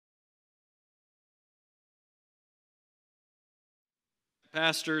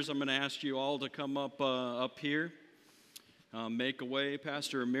Pastors, I'm going to ask you all to come up here. Make a way.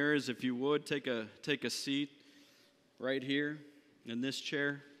 Pastor Ramirez, if you would, take a seat right here in this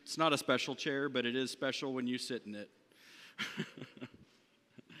chair. It's not a special chair, but it is special when you sit in it.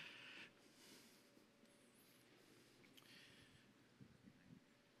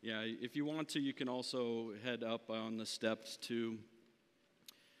 Yeah, if you want to, you can also head up on the steps too.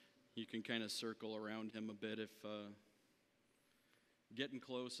 You can kind of circle around him a bit if getting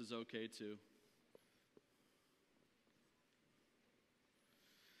close is okay too.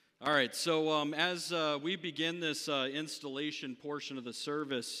 All right, so as we begin this installation portion of the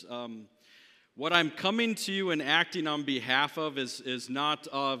service, what I'm coming to you and acting on behalf of is not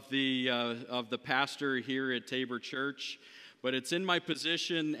of the pastor here at Tabor Church, but it's in my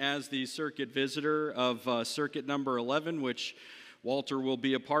position as the circuit visitor of circuit number 11, which Walter will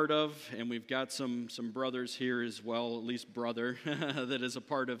be a part of, and we've got some brothers here as well, at least brother, that is a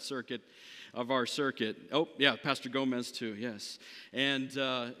part of our circuit. Oh, yeah, Pastor Gomez too, yes. And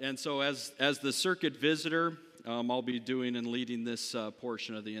so as the circuit visitor, I'll be doing and leading this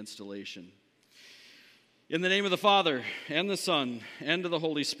portion of the installation. In the name of the Father, and the Son, and of the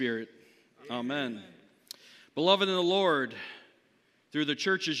Holy Spirit, Amen. Beloved in the Lord, through the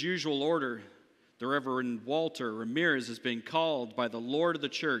church's usual order, the Reverend Walter Ramirez has been called by the Lord of the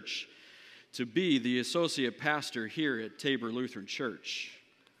church to be the associate pastor here at Tabor Lutheran Church.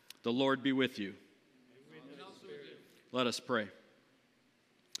 The Lord be with you. Let us pray.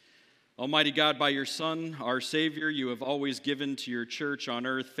 Almighty God, by your Son, our Savior, you have always given to your church on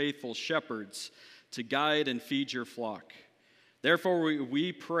earth faithful shepherds to guide and feed your flock. Therefore,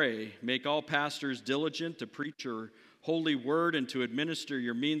 we pray, make all pastors diligent to preach your holy word and to administer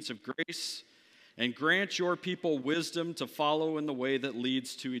your means of grace, and grant your people wisdom to follow in the way that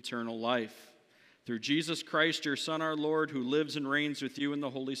leads to eternal life. Through Jesus Christ, your Son, our Lord, who lives and reigns with you in the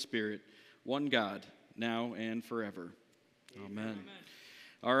Holy Spirit, one God, now and forever. Amen. Amen.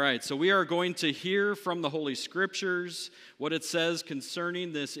 All right, so we are going to hear from the Holy Scriptures what it says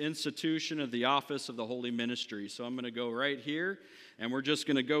concerning this institution of the office of the Holy Ministry. So I'm going to go right here, and we're just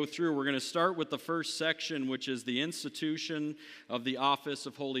going to go through. We're going to start with the first section, which is the institution of the office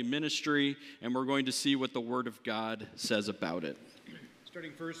of Holy Ministry, and we're going to see what the Word of God says about it.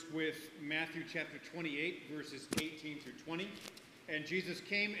 Starting first with Matthew chapter 28, verses 18 through 20. And Jesus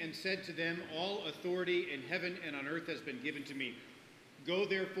came and said to them, "All authority in heaven and on earth has been given to me. Go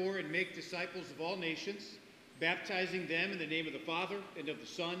therefore and make disciples of all nations, baptizing them in the name of the Father, and of the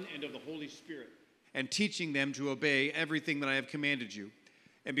Son, and of the Holy Spirit, and teaching them to obey everything that I have commanded you.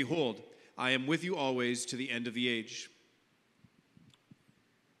 And behold, I am with you always to the end of the age."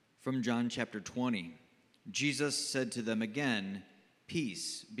 From John chapter 20, Jesus said to them again,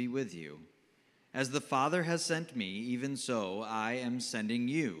 "Peace be with you. As the Father has sent me, even so I am sending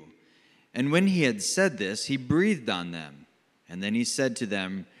you." And when he had said this, he breathed on them. And then he said to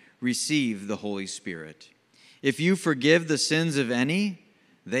them, "Receive the Holy Spirit. If you forgive the sins of any,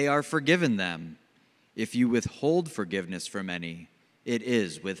 they are forgiven them. If you withhold forgiveness from any, it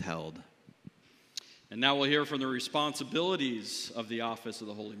is withheld." And now we'll hear from the responsibilities of the office of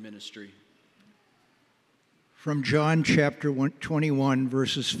the Holy Ministry. From John chapter 21,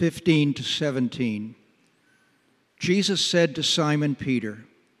 verses 15 to 17. Jesus said to Simon Peter,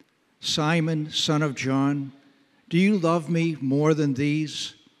 "Simon, son of John, do you love me more than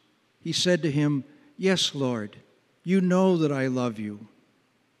these?" He said to him, "Yes, Lord, you know that I love you."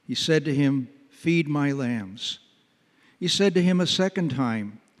 He said to him, "Feed my lambs." He said to him a second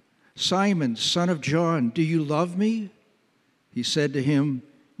time, "Simon, son of John, do you love me?" He said to him,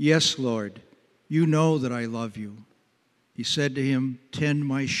 "Yes, Lord, you know that I love you." He said to him, "Tend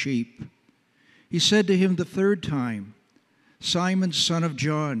my sheep." He said to him the third time, "Simon, son of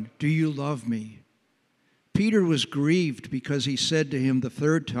John, do you love me?" Peter was grieved because he said to him the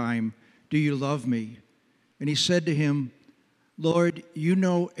third time, "Do you love me?" And he said to him, "Lord, you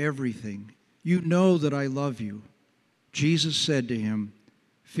know everything. You know that I love you." Jesus said to him,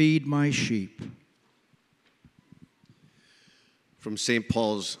 "Feed my sheep." From St.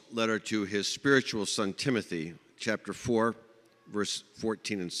 Paul's letter to his spiritual son Timothy, chapter 4, verse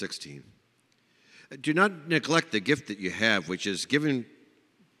 14 and 16. "Do not neglect the gift that you have, which is given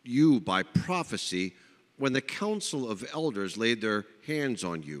you by prophecy when the council of elders laid their hands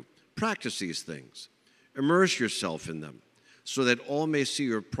on you. Practice these things. Immerse yourself in them, so that all may see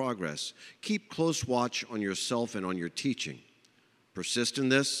your progress. Keep close watch on yourself and on your teaching. Persist in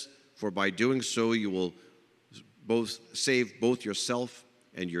this, for by doing so you will save both yourself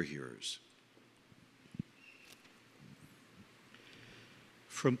and your hearers."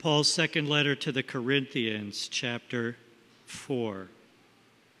 From Paul's second letter to the Corinthians, chapter 4,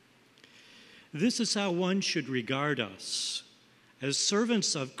 This is how one should regard us, as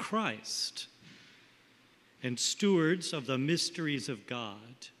servants of Christ and stewards of the mysteries of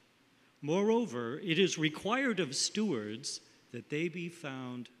God. Moreover, it is required of stewards that they be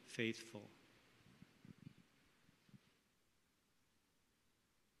found faithful.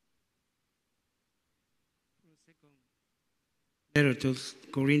 Letter to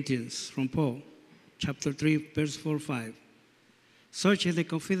Corinthians from Paul, chapter 3, verse 4-5. Such is the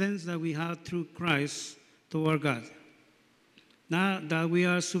confidence that we have through Christ toward God. Not that we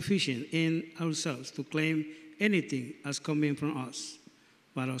are sufficient in ourselves to claim anything as coming from us,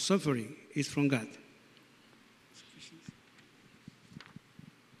 but our suffering is from God.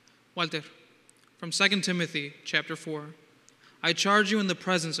 Walter, from 2 Timothy chapter 4. I charge you in the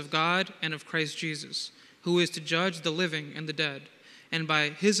presence of God and of Christ Jesus, who is to judge the living and the dead, and by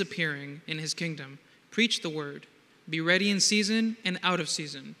his appearing in his kingdom, preach the word. Be ready in season and out of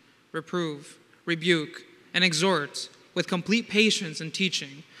season. Reprove, rebuke, and exhort with complete patience and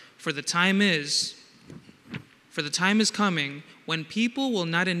teaching, for the time is coming when people will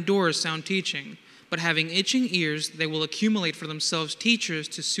not endure sound teaching, but having itching ears, they will accumulate for themselves teachers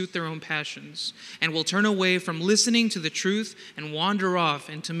to suit their own passions, and will turn away from listening to the truth and wander off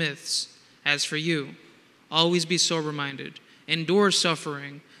into myths. As for you, always be sober-minded, endure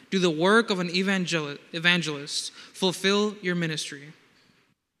suffering, do the work of an evangelist, fulfill your ministry.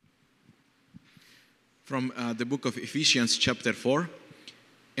 From the book of Ephesians chapter 4,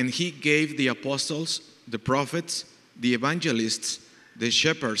 and he gave the apostles, the prophets, the evangelists, the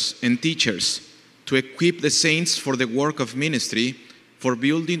shepherds and teachers to equip the saints for the work of ministry, for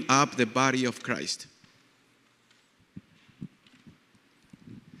building up the body of Christ.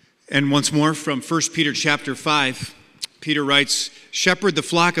 And once more from 1 Peter chapter 5, Peter writes, "Shepherd the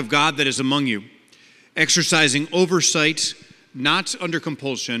flock of God that is among you, exercising oversight, not under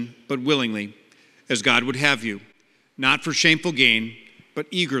compulsion, but willingly, as God would have you, not for shameful gain, but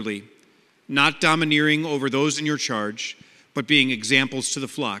eagerly, not domineering over those in your charge, but being examples to the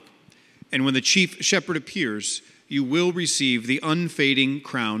flock. And when the chief shepherd appears, you will receive the unfading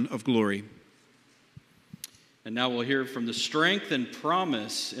crown of glory." And now we'll hear from the strength and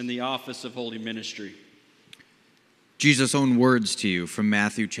promise in the office of holy ministry. Jesus' own words to you from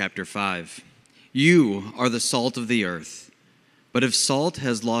Matthew chapter 5. You are the salt of the earth. But if salt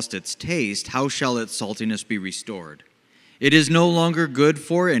has lost its taste, how shall its saltiness be restored? It is no longer good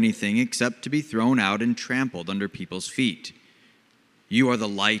for anything except to be thrown out and trampled under people's feet. You are the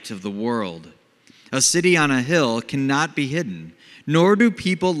light of the world. A city on a hill cannot be hidden, nor do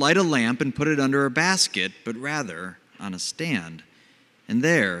people light a lamp and put it under a basket, but rather on a stand. And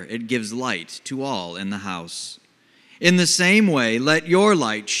there it gives light to all in the house. In the same way, let your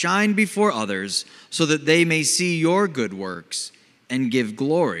light shine before others, so that they may see your good works and give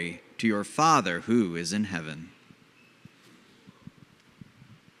glory to your Father who is in heaven.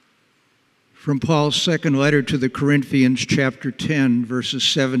 From Paul's second letter to the Corinthians, chapter 10, verses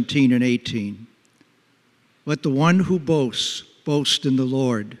 17 and 18. Let the one who boasts boast in the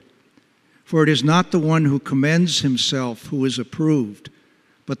Lord. For it is not the one who commends himself who is approved,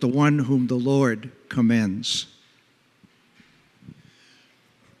 but the one whom the Lord commends.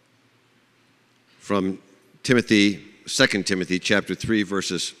 From Timothy, 2 Timothy chapter 3,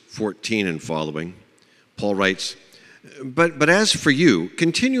 verses 14 and following, Paul writes, But as for you,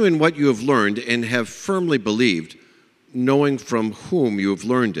 continue in what you have learned and have firmly believed, knowing from whom you have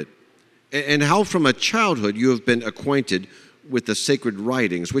learned it, and how from a childhood you have been acquainted with the sacred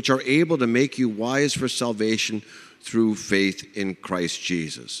writings, which are able to make you wise for salvation through faith in Christ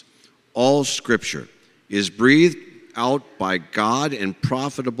Jesus. All Scripture is breathed out by God and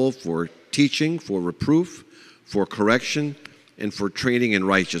profitable for teaching, for reproof, for correction, and for training in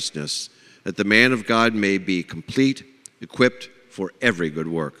righteousness, that the man of God may be complete, equipped for every good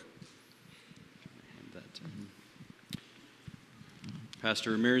work.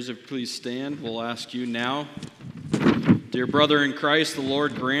 Pastor Ramirez, if you please stand, we'll ask you now. Dear brother in Christ, the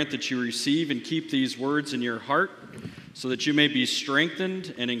Lord grant that you receive and keep these words in your heart, so that you may be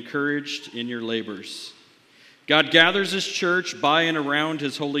strengthened and encouraged in your labors. God gathers his church by and around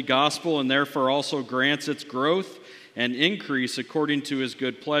his holy gospel, and therefore also grants its growth and increase according to his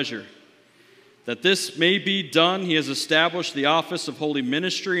good pleasure. That this may be done, he has established the office of holy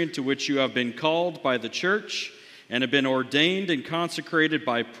ministry, into which you have been called by the church and have been ordained and consecrated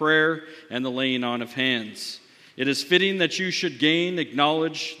by prayer and the laying on of hands. It is fitting that you should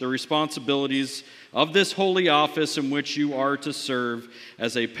acknowledge the responsibilities of this holy office in which you are to serve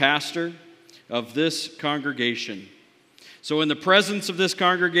as a pastor of this congregation. So in the presence of this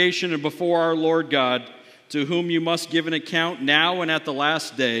congregation and before our Lord God, to whom you must give an account now and at the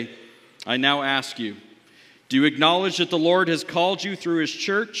last day, I now ask you, do you acknowledge that the Lord has called you through his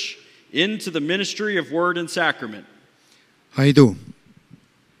church into the ministry of word and sacrament? I do.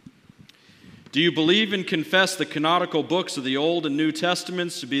 Do you believe and confess the canonical books of the Old and New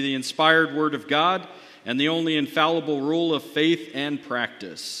Testaments to be the inspired word of God and the only infallible rule of faith and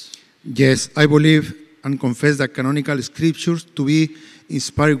practice? Yes, I believe and confess the canonical scriptures to be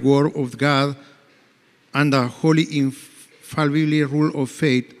inspired word of God and the holy infallible rule of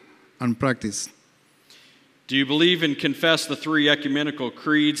faith and practice. Do you believe and confess the three ecumenical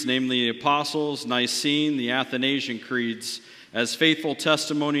creeds, namely the Apostles', Nicene, the Athanasian creeds, as faithful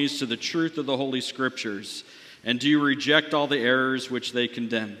testimonies to the truth of the Holy Scriptures? And do you reject all the errors which they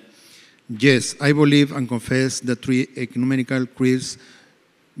condemn? Yes, I believe and confess the three ecumenical creeds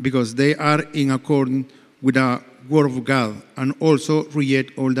because they are in accordance with the Word of God and also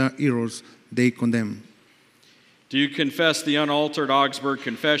reject all the errors they condemn. Do you confess the unaltered Augsburg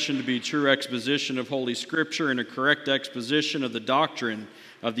Confession to be true exposition of Holy Scripture and a correct exposition of the doctrine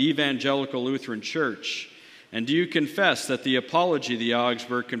of the Evangelical Lutheran Church? And do you confess that the Apology of the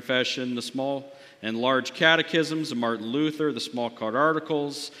Augsburg Confession, the small and large catechisms of Martin Luther, the small card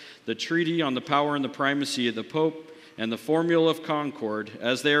articles, the treaty on the power and the primacy of the Pope, and the Formula of Concord,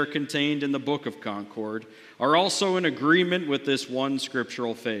 as they are contained in the Book of Concord, are also in agreement with this one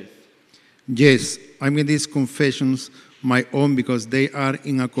scriptural faith? Yes, I make these confessions my own because they are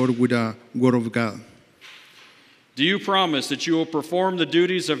in accord with the Word of God. Do you promise that you will perform the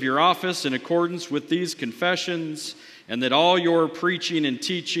duties of your office in accordance with these confessions, and that all your preaching and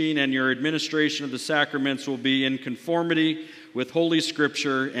teaching and your administration of the sacraments will be in conformity with Holy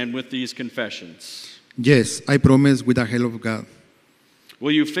Scripture and with these confessions? Yes, I promise with the help of God.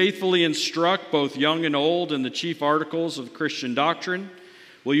 Will you faithfully instruct both young and old in the chief articles of Christian doctrine?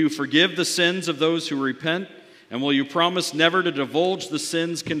 Will you forgive the sins of those who repent? And will you promise never to divulge the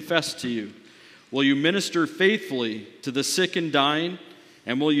sins confessed to you? Will you minister faithfully to the sick and dying?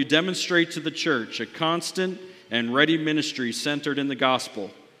 And will you demonstrate to the church a constant and ready ministry centered in the gospel?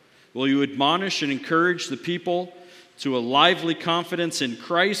 Will you admonish and encourage the people to a lively confidence in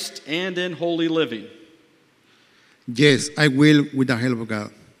Christ and in holy living? Yes, I will with the help of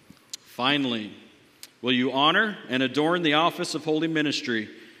God. Finally, will you honor and adorn the office of holy ministry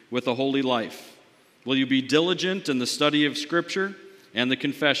with a holy life? Will you be diligent in the study of Scripture and the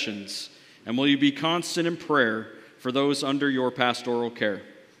confessions? And will you be constant in prayer for those under your pastoral care?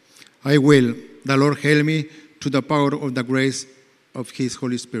 I will. The Lord help me to the power of the grace of His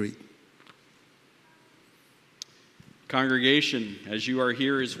Holy Spirit. Congregation, as you are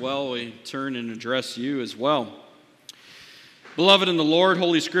here as well, we turn and address you as well. Beloved in the Lord,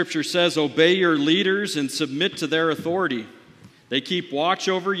 Holy Scripture says, obey your leaders and submit to their authority. They keep watch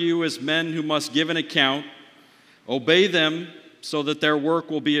over you as men who must give an account. Obey them so that their work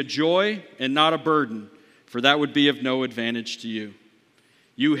will be a joy and not a burden, for that would be of no advantage to you.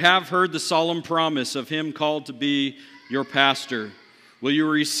 You have heard the solemn promise of him called to be your pastor. Will you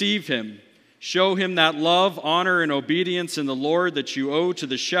receive him? Show him that love, honor, and obedience in the Lord that you owe to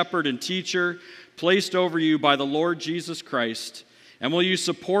the shepherd and teacher placed over you by the Lord Jesus Christ. And will you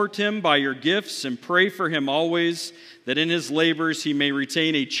support him by your gifts and pray for him always, that in his labors he may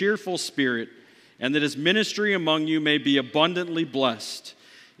retain a cheerful spirit, and that his ministry among you may be abundantly blessed?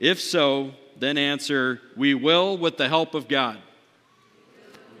 If so, then answer, we will with the help of God.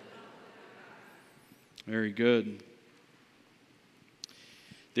 Very good.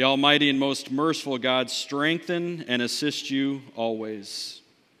 The Almighty and most merciful God strengthen and assist you always.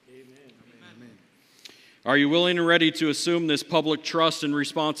 Amen. Are you willing and ready to assume this public trust and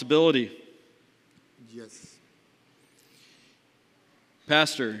responsibility? Yes.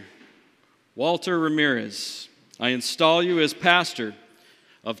 Pastor Walter Ramirez, I install you as pastor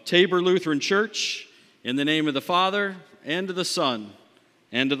of Tabor Lutheran Church in the name of the Father, and of the Son,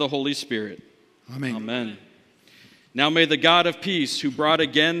 and of the Holy Spirit. Amen. Amen. Now may the God of peace, who brought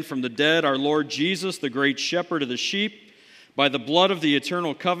again from the dead our Lord Jesus, the great shepherd of the sheep, by the blood of the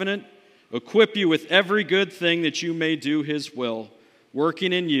eternal covenant, equip you with every good thing that you may do his will,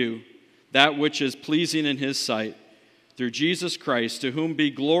 working in you that which is pleasing in his sight, through Jesus Christ, to whom be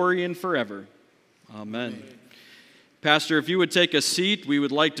glory and forever. Amen. Amen. Pastor, if you would take a seat, we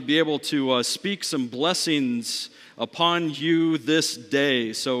would like to be able to speak some blessings upon you this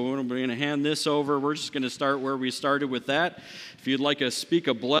day. So we're going to hand this over. We're just going to start where we started with that. If you'd like to speak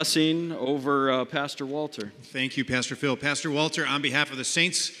a blessing over Pastor Walter. Thank you, Pastor Phil. Pastor Walter, on behalf of the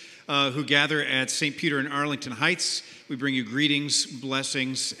saints who gather at St. Peter in Arlington Heights, we bring you greetings,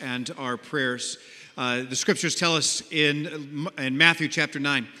 blessings, and our prayers. The scriptures tell us in Matthew chapter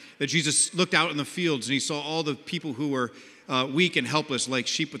 9 that Jesus looked out in the fields and he saw all the people who were weak and helpless like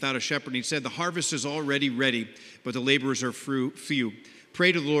sheep without a shepherd. And he said, the harvest is already ready, but the laborers are few.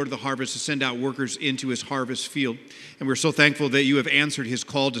 Pray to the Lord of the harvest to send out workers into his harvest field. And we're so thankful that you have answered his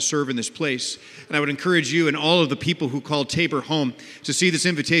call to serve in this place. And I would encourage you and all of the people who call Tabor home to see this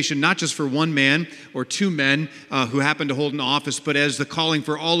invitation not just for one man or two men who happen to hold an office, but as the calling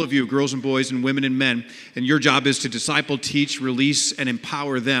for all of you, girls and boys and women and men. And your job is to disciple, teach, release, and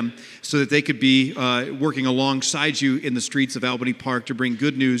empower them so that they could be working alongside you in the streets of Albany Park to bring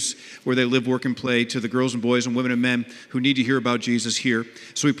good news where they live, work, and play to the girls and boys and women and men who need to hear about Jesus here.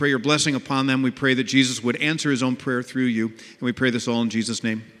 So we pray your blessing upon them. We pray that Jesus would answer his own prayer through you. And we pray this all in Jesus'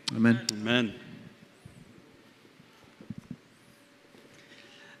 name. Amen. Amen.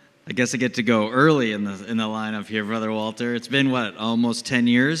 I guess I get to go early in the lineup here, Brother Walter. It's been, almost 10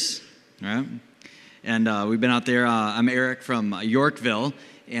 years, right? And we've been out there. I'm Eric from Yorkville,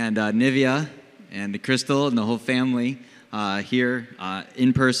 and Nivea and Crystal and the whole family here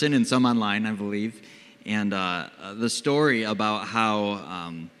in person and some online, I believe. And the story about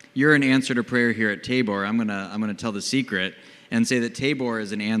how you're an answer to prayer here at Tabor, I'm gonna tell the secret and say that Tabor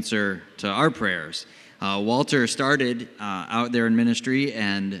is an answer to our prayers. Walter started out there in ministry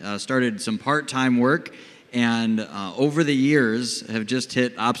and started some part-time work, and over the years have just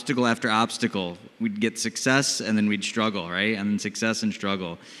hit obstacle after obstacle. We'd get success and then we'd struggle, right? And then success and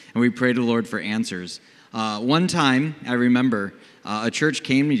struggle. And we prayed to the Lord for answers. One time, I remember, a church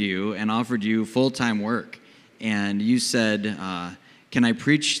came to you and offered you full-time work, and you said, can I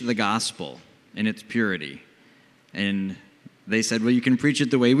preach the gospel in its purity? And they said, well, you can preach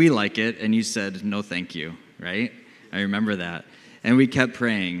it the way we like it, and you said, no thank you, right? I remember that. And we kept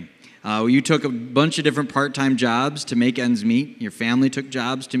praying. You took a bunch of different part-time jobs to make ends meet. Your family took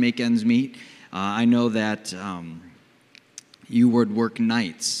jobs to make ends meet. I know that you would work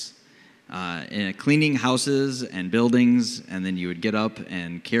nights cleaning houses and buildings, and then you would get up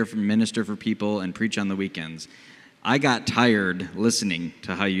and care for, minister for people and preach on the weekends. I got tired listening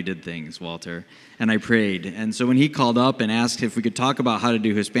to how you did things, Walter, and I prayed. And so when he called up and asked if we could talk about how to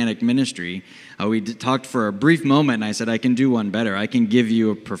do Hispanic ministry, we talked for a brief moment, and I said, I can do one better. I can give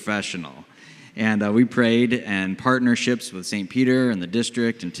you a professional. And we prayed, and partnerships with St. Peter and the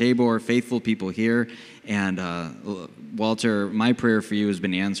district and Tabor, faithful people here. And Walter, my prayer for you has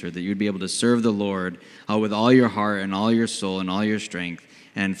been answered, that you'd be able to serve the Lord with all your heart and all your soul and all your strength,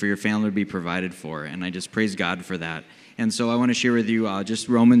 and for your family to be provided for. And I just praise God for that. And so I want to share with you just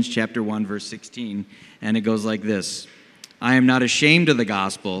Romans chapter 1, verse 16. And it goes like this: I am not ashamed of the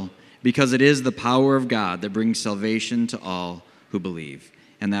gospel, because it is the power of God that brings salvation to all who believe.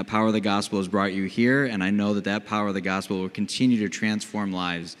 And that power of the gospel has brought you here, and I know that that power of the gospel will continue to transform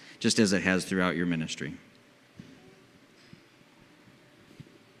lives just as it has throughout your ministry.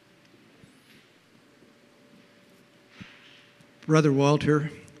 Brother Walter,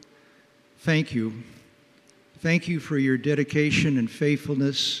 thank you. Thank you for your dedication and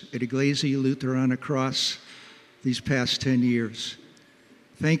faithfulness at Iglesia Luterana Cross these past 10 years.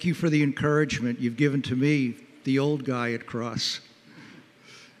 Thank you for the encouragement you've given to me, the old guy at Cross.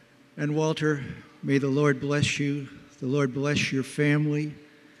 And Walter, may the Lord bless you, the Lord bless your family,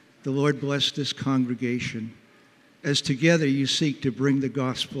 the Lord bless this congregation, as together you seek to bring the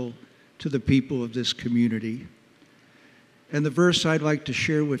gospel to the people of this community. And the verse I'd like to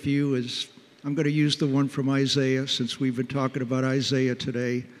share with you is, I'm going to use the one from Isaiah, since we've been talking about Isaiah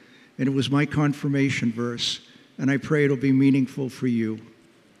today, and it was my confirmation verse, and I pray it'll be meaningful for you.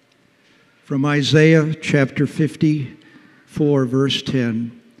 From Isaiah chapter 54, verse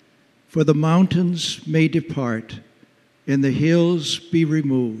 10. For the mountains may depart, and the hills be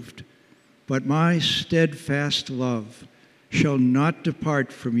removed, but my steadfast love shall not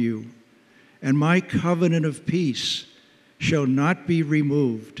depart from you, and my covenant of peace shall not be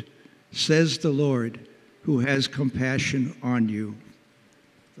removed, says the Lord, who has compassion on you.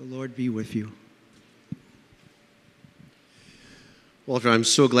 The Lord be with you. Walter, I'm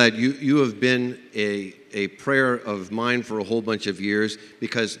so glad you have been a prayer of mine for a whole bunch of years,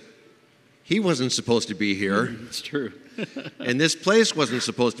 because he wasn't supposed to be here. It's true. And this place wasn't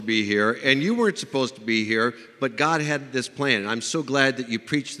supposed to be here, and you weren't supposed to be here, but God had this plan. I'm so glad that you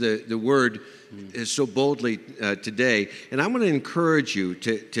preached the word so boldly today. And I'm going to encourage you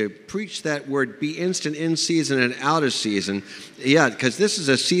to preach that word, be instant in season and out of season. Yeah, because this is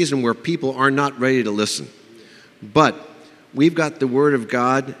a season where people are not ready to listen. But we've got the word of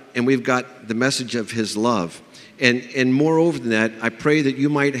God, and we've got the message of his love. And moreover than that, I pray that you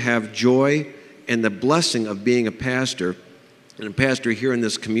might have joy and the blessing of being a pastor, and a pastor here in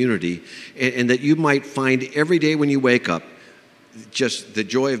this community, and that you might find every day when you wake up just the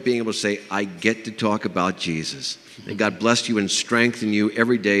joy of being able to say, I get to talk about Jesus. And God bless you and strengthen you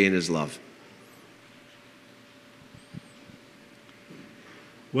every day in his love.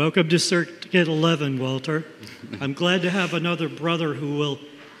 Welcome to Circuit 11, Walter. I'm glad to have another brother who will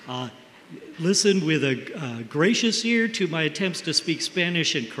listen with a gracious ear to my attempts to speak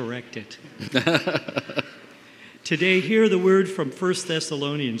Spanish and correct it. Today, hear the word from 1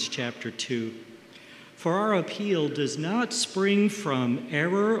 Thessalonians chapter 2. For our appeal does not spring from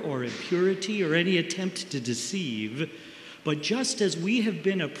error or impurity or any attempt to deceive, but just as we have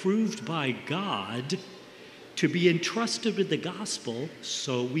been approved by God to be entrusted with the gospel,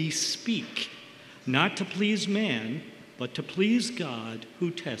 so we speak, not to please man, but to please God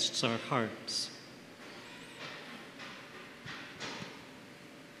who tests our hearts.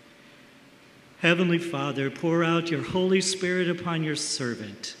 Heavenly Father, pour out your Holy Spirit upon your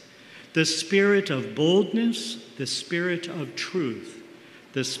servant, the spirit of boldness, the spirit of truth,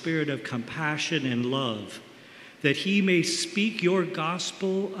 the spirit of compassion and love, that he may speak your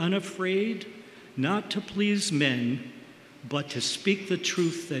gospel unafraid, not to please men, but to speak the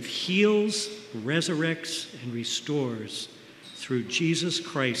truth that heals, resurrects, and restores through Jesus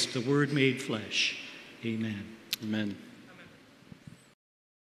Christ, the Word made flesh. Amen. Amen.